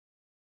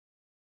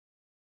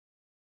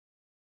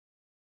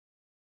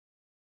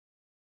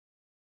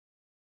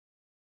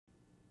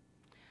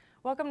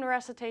Welcome to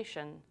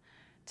recitation.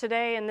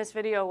 Today in this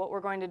video what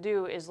we're going to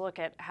do is look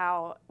at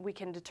how we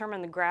can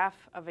determine the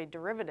graph of a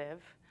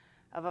derivative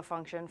of a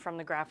function from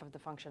the graph of the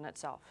function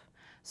itself.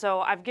 So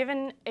I've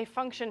given a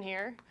function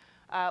here.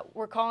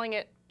 We're calling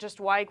it just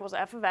y equals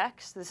f of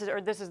x. This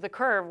is the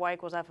curve y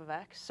equals f of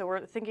x. So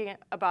we're thinking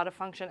about a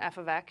function f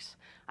of x.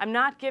 I'm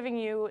not giving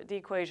you the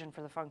equation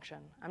for the function.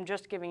 I'm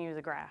just giving you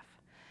the graph.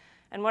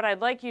 And what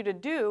I'd like you to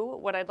do,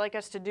 what I'd like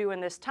us to do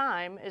in this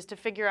time, is to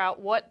figure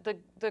out what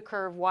the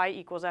curve y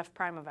equals f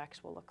prime of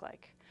x will look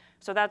like.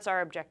 So that's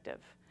our objective.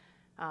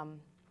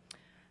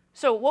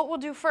 So what we'll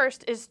do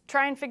first is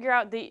try and figure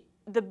out the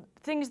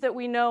things that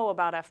we know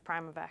about f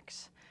prime of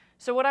x.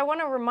 So what I want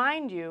to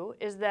remind you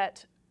is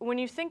that when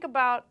you think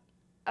about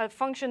a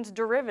function's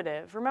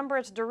derivative, remember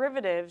its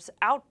derivative's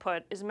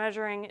output is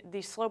measuring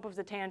the slope of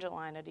the tangent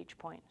line at each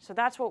point. So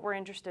that's what we're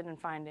interested in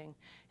finding,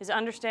 is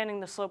understanding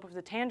the slope of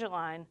the tangent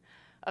line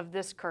of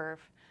this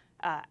curve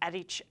at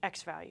each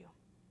x value.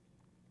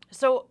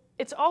 So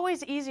it's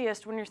always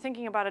easiest when you're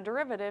thinking about a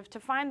derivative to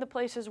find the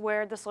places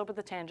where the slope of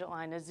the tangent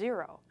line is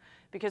 0,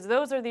 because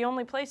those are the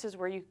only places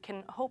where you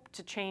can hope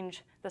to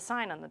change the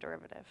sign on the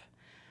derivative.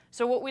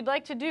 So what we'd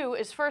like to do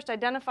is first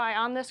identify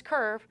on this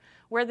curve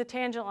where the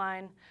tangent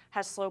line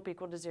has slope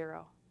equal to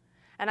 0.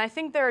 And I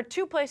think there are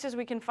two places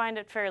we can find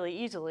it fairly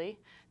easily.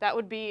 That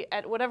would be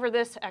at whatever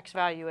this x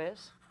value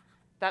is.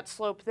 That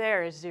slope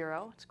there is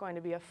 0. It's going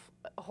to be a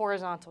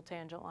horizontal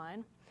tangent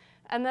line.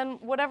 And then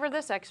whatever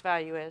this x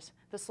value is,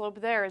 the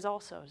slope there is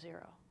also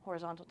 0,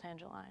 horizontal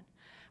tangent line.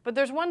 But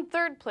there's one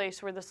third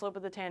place where the slope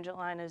of the tangent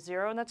line is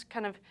 0, and that's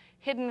kind of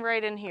hidden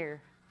right in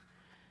here.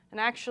 And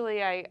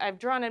actually, I've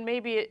drawn it.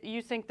 Maybe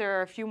you think there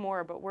are a few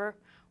more, but we're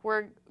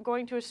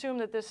going to assume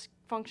that this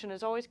function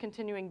is always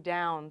continuing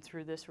down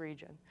through this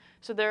region.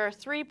 So there are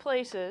 3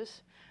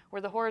 places where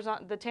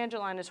the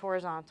tangent line is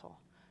horizontal.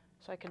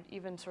 So I could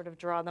even sort of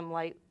draw them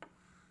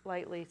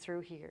lightly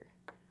through here.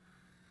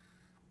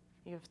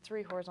 You have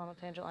 3 horizontal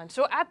tangent lines.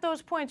 So at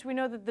those points, we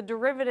know that the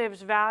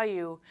derivative's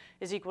value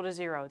is equal to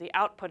 0. The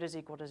output is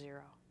equal to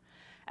 0.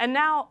 And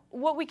now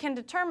what we can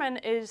determine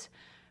is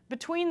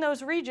between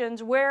those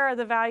regions, where are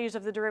the values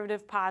of the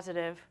derivative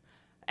positive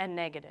and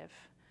negative?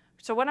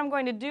 So what I'm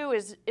going to do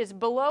is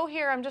below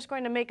here, I'm just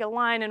going to make a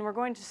line, and we're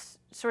going to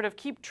sort of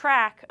keep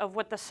track of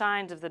what the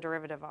signs of the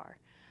derivative are.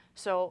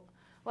 So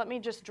let me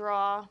just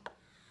draw.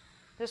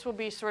 This will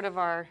be sort of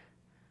our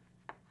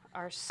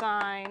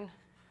sign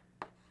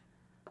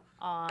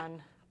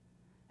on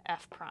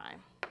f prime.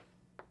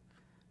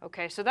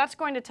 Okay, so that's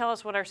going to tell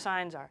us what our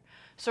signs are.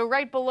 So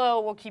right below,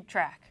 we'll keep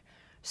track.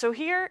 So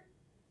here,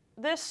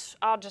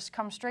 I'll just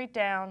come straight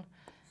down.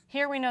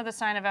 Here we know the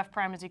sign of f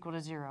prime is equal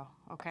to 0,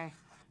 okay?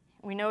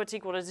 We know it's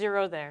equal to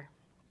 0 there.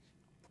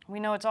 We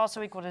know it's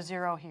also equal to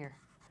 0 here.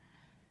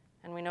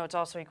 And we know it's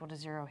also equal to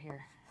 0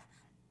 here.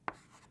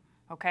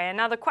 Okay, and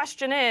now the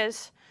question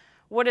is,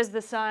 what is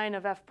the sign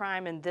of f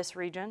prime in this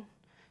region?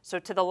 So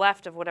to the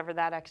left of whatever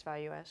that x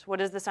value is. What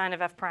is the sign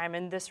of f prime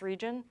in this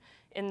region,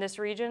 and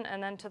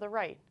then to the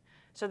right?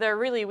 So there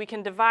really, we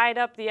can divide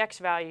up the x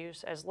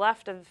values as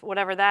left of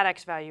whatever that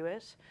x value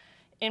is,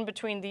 in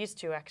between these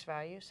 2 x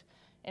values,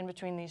 in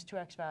between these 2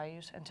 x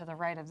values, and to the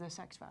right of this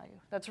x value.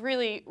 That's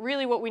really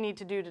what we need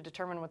to do to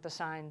determine what the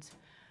signs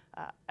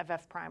of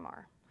f prime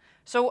are.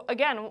 So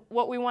again,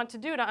 what we want to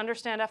do to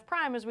understand f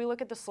prime is we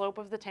look at the slope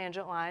of the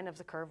tangent line of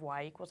the curve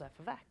y equals f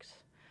of x.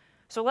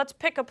 So let's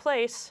pick a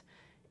place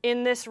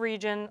in this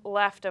region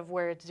left of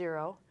where it's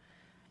 0,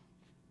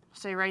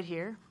 say right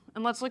here,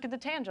 and let's look at the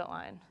tangent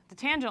line. The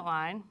tangent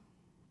line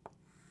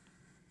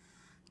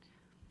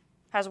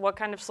has what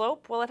kind of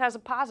slope? Well, it has a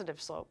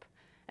positive slope.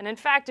 And in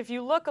fact, if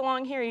you look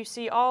along here, you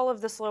see all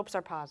of the slopes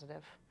are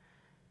positive.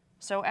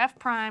 So f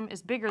prime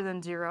is bigger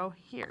than 0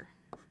 here.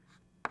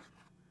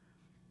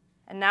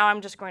 And now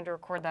I'm just going to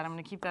record that. I'm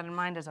going to keep that in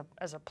mind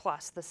as a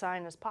plus. The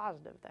sign is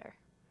positive there.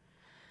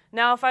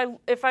 Now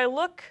if I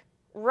look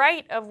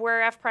right of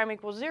where f prime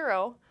equals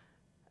 0,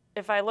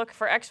 if I look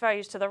for x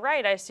values to the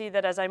right, I see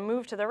that as I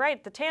move to the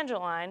right, the tangent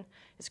line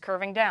is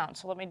curving down.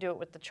 So let me do it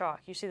with the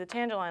chalk. You see the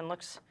tangent line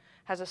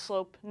has a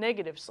slope,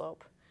 negative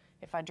slope.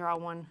 If I draw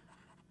one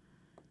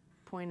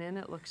point in,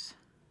 it looks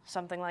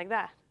something like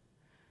that.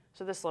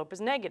 So the slope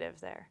is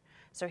negative there.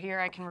 So here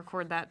I can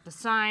record that the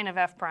sign of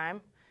f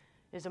prime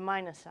is a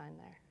minus sign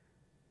there.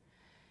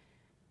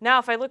 Now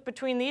if I look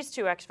between these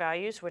 2 x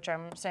values, which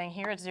I'm saying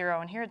here it's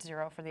 0 and here it's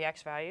 0 for the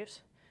x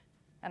values,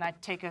 and I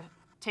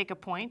take a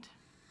point,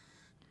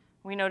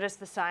 we notice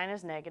the sign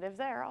is negative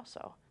there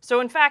also. So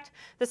in fact,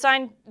 the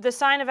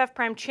sign of f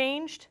prime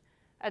changed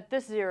at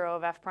this 0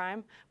 of f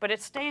prime, but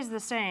it stays the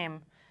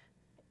same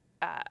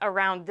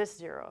around this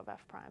 0 of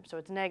f prime. So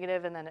it's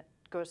negative, and then it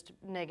goes to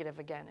negative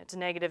again. It's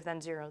negative, then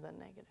 0, then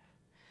negative.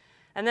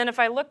 And then if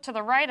I look to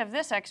the right of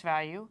this x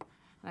value,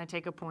 and I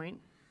take a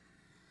point,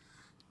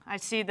 I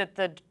see that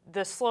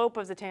the slope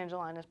of the tangent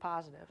line is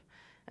positive.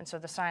 And so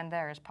the sign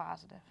there is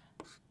positive.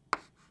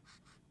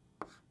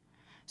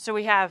 So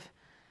we have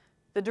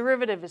the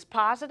derivative is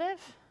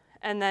positive,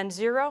 and then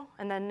 0,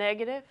 and then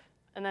negative,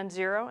 and then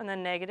 0, and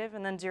then negative,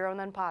 and then 0, and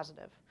then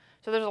positive.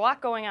 So there's a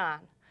lot going on.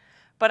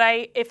 But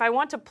if I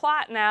want to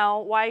plot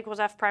now y equals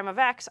f prime of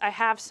x, I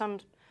have some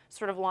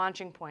sort of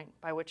launching point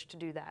by which to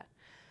do that.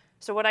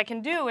 So what I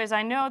can do is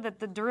I know that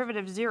the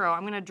derivative is 0.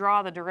 I'm going to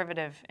draw the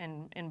derivative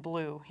in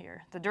blue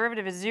here. The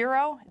derivative is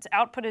 0. Its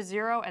output is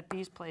 0 at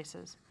these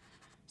places.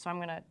 So I'm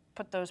going to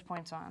put those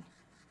points on.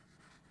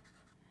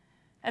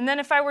 And then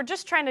if I were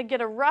just trying to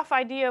get a rough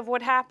idea of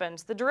what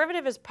happens, the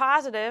derivative is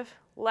positive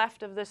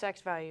left of this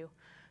x value.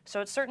 So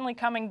it's certainly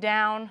coming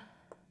down.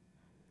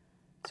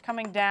 It's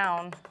coming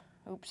down.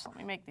 Oops, let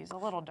me make these a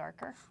little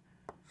darker.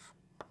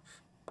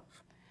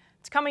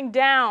 It's coming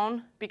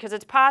down because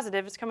it's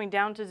positive. It's coming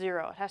down to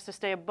 0. It has to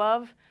stay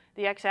above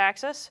the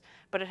x-axis,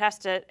 but it has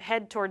to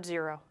head towards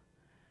 0.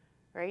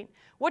 Right?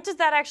 What does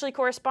that actually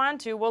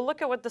correspond to? Well,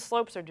 look at what the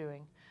slopes are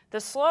doing.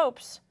 The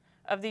slopes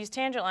of these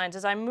tangent lines,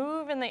 as I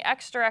move in the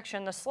x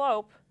direction, the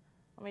slope,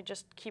 let me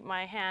just keep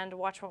my hand,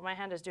 watch what my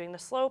hand is doing. The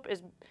slope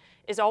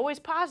is always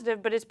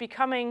positive, but it's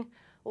becoming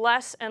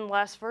less and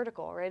less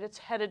vertical, right? It's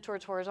headed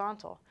towards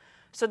horizontal.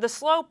 So the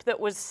slope that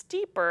was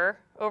steeper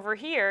over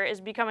here is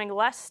becoming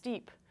less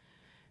steep.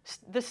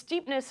 The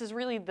steepness is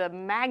really the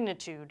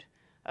magnitude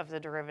of the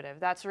derivative.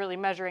 That's really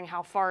measuring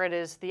how far it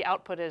is, the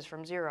output is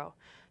from 0.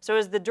 So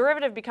as the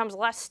derivative becomes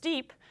less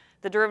steep,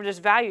 the derivative's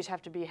values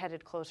have to be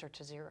headed closer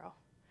to 0.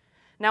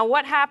 Now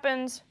what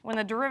happens when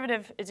the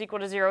derivative is equal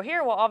to 0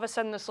 here? Well, all of a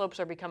sudden the slopes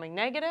are becoming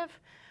negative.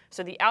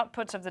 So the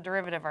outputs of the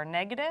derivative are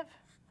negative.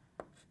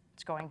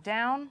 It's going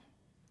down.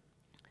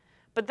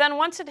 But then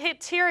once it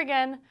hits here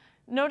again,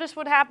 notice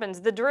what happens.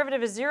 The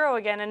derivative is 0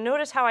 again, and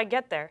notice how I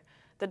get there.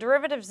 The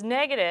derivative's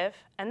negative,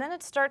 and then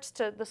it starts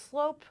to, the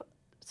slope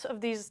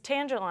of these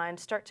tangent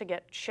lines start to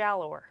get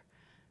shallower.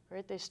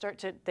 Right?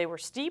 They were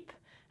steep,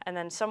 and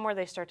then somewhere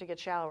they start to get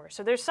shallower.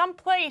 So there's some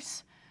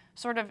place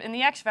sort of in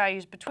the x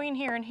values between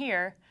here and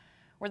here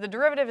where the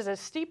derivative is as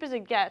steep as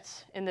it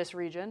gets in this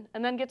region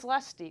and then gets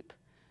less steep.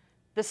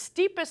 The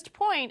steepest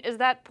point is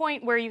that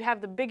point where you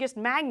have the biggest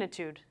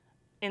magnitude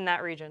in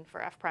that region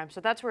for f prime.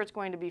 So that's where it's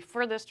going to be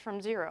furthest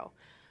from 0.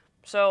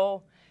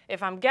 So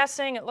if I'm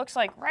guessing, it looks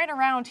like right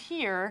around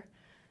here,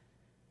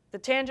 the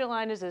tangent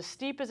line is as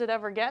steep as it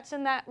ever gets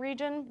in that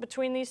region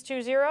between these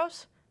two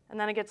zeros, and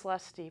then it gets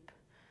less steep.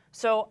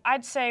 So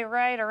I'd say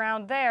right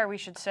around there we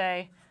should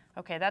say,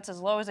 okay, that's as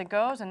low as it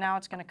goes, and now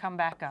it's going to come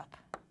back up.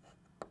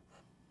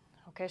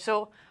 Okay,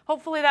 so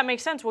hopefully that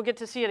makes sense. We'll get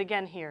to see it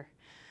again here.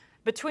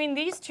 Between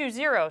these two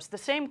zeros, the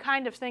same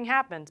kind of thing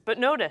happens. But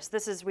notice,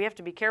 we have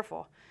to be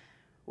careful.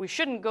 We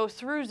shouldn't go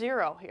through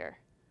 0 here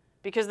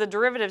because the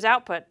derivative's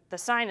output, the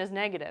sign is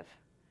negative.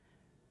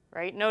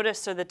 Right? Notice,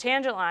 so the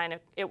tangent line,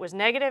 it was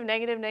negative,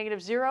 negative,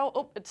 negative, 0.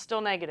 Oh, it's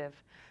still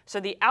negative. So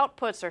the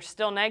outputs are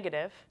still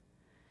negative,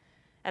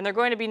 and they're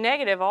going to be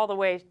negative all the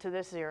way to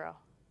this 0.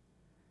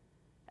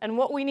 And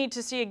what we need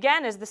to see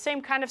again is the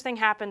same kind of thing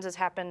happened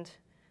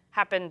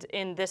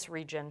in this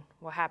region,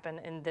 will happen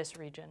in this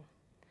region.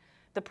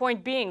 The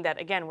point being that,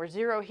 again, we're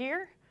 0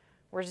 here,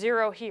 we're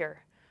 0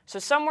 here. So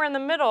somewhere in the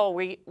middle,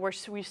 we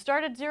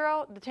start at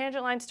 0, the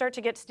tangent lines start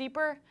to get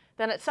steeper,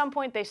 then at some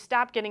point they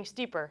stop getting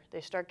steeper, they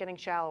start getting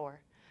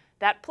shallower.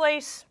 That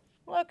place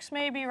looks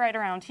maybe right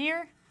around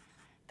here.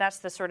 That's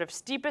the sort of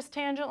steepest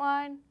tangent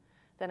line,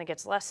 then it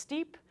gets less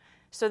steep.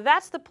 So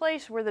that's the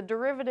place where the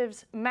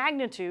derivative's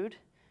magnitude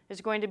is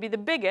going to be the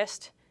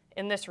biggest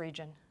in this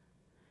region.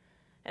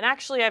 And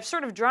actually, I've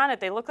sort of drawn it.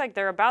 They look like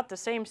they're about the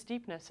same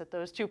steepness at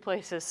those two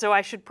places. So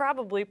I should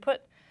probably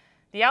put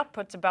the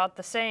outputs about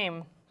the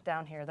same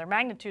down here. Their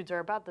magnitudes are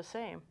about the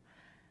same.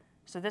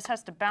 So this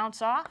has to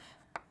bounce off,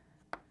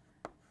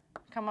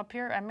 come up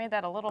here. I made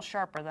that a little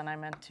sharper than I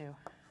meant to.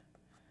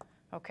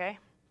 Okay.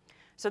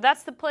 So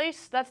that's the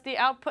place, that's the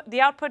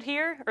output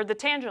here, or the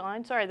tangent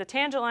line, sorry, the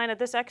tangent line at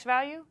this x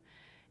value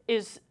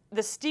is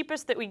the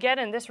steepest that we get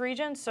in this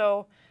region.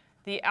 So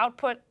the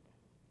output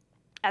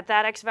at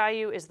that x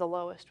value is the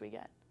lowest we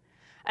get.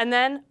 And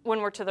then when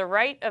we're to the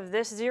right of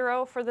this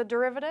 0 for the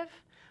derivative,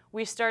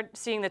 we start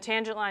seeing the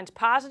tangent lines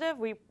positive.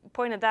 We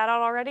pointed that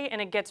out already,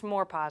 and it gets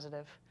more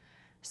positive.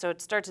 So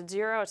it starts at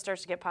 0, it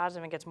starts to get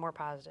positive, and gets more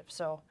positive.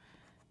 So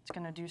it's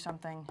going to do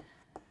something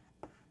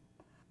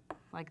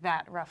like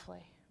that,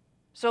 roughly.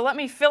 So let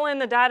me fill in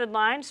the dotted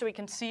line so we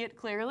can see it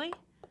clearly.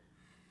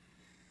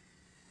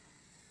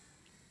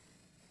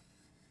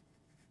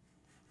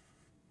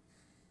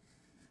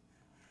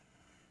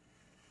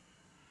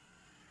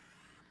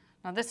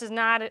 Now this is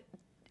not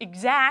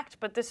exact,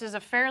 but this is a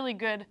fairly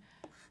good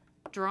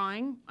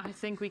drawing, I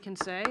think we can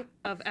say,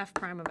 of f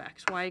prime of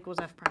x, y equals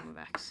f prime of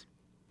x.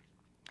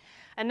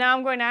 And now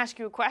I'm going to ask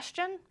you a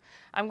question.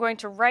 I'm going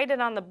to write it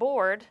on the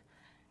board,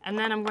 and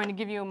then I'm going to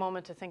give you a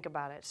moment to think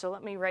about it. So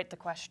let me write the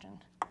question.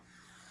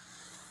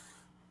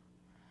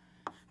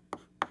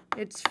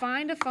 It's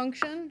find a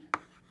function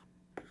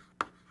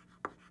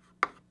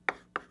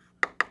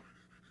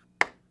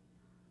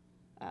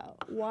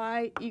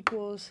y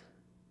equals,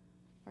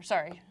 or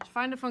sorry,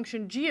 find a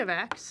function g of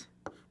x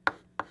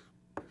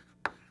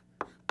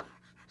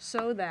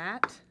so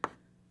that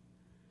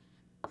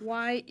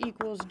y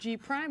equals g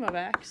prime of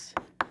x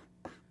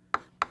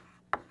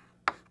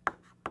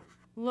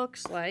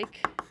looks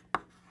like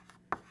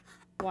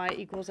y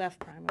equals f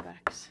prime of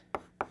x.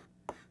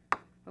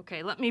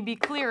 Okay, let me be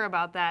clear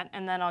about that,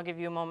 and then I'll give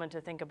you a moment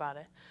to think about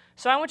it.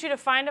 So I want you to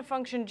find a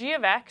function g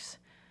of x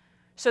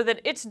so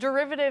that its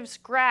derivative's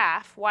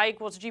graph, y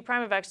equals g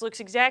prime of x, looks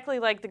exactly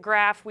like the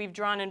graph we've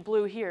drawn in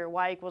blue here,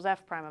 y equals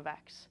f prime of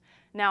x.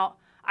 Now,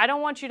 I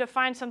don't want you to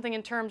find something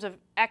in terms of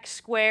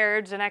x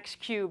squareds and x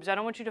cubes. I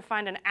don't want you to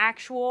find an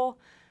actual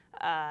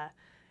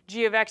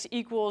g of x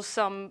equals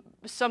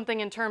something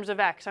in terms of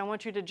x. I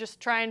want you to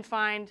just try and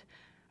find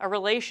a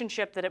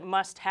relationship that it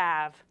must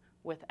have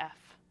with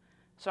f.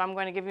 So I'm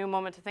going to give you a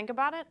moment to think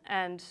about it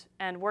and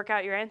work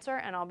out your answer,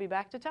 and I'll be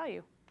back to tell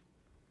you.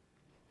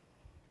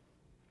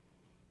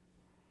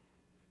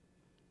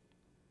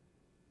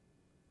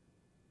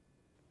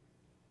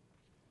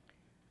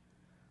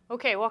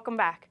 Okay, welcome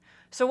back.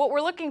 So what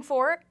we're looking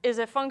for is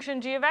a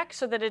function g of x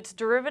so that its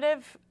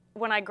derivative,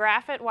 when I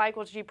graph it, y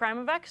equals g prime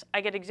of x,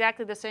 I get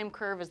exactly the same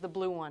curve as the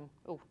blue one.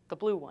 Oh, the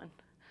blue one.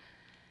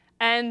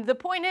 And the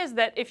point is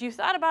that if you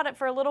thought about it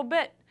for a little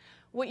bit,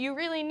 what you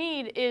really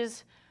need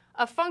is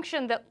a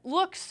function that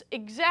looks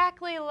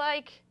exactly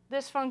like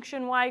this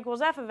function y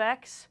equals f of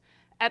x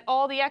at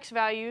all the x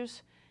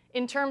values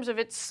in terms of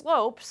its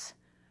slopes,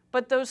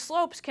 but those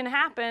slopes can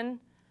happen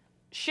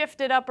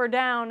shifted up or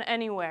down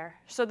anywhere.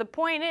 So the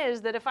point is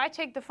that if I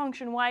take the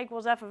function y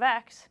equals f of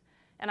x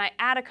and I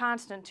add a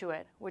constant to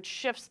it, which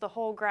shifts the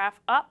whole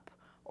graph up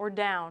or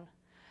down,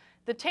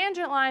 the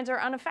tangent lines are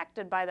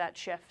unaffected by that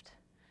shift.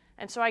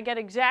 And so I get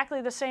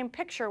exactly the same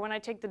picture when I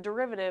take the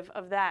derivative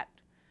of that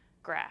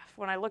graph,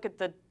 when I look at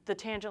the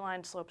tangent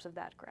line slopes of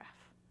that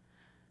graph.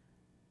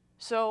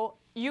 So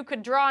you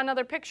could draw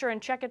another picture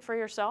and check it for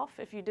yourself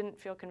if you didn't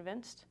feel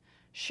convinced.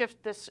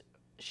 Shift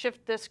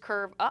this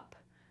curve up,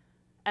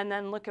 and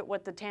then look at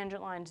what the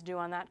tangent lines do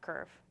on that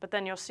curve. But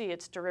then you'll see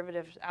its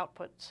derivative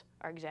outputs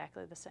are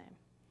exactly the same.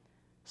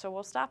 So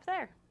we'll stop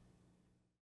there.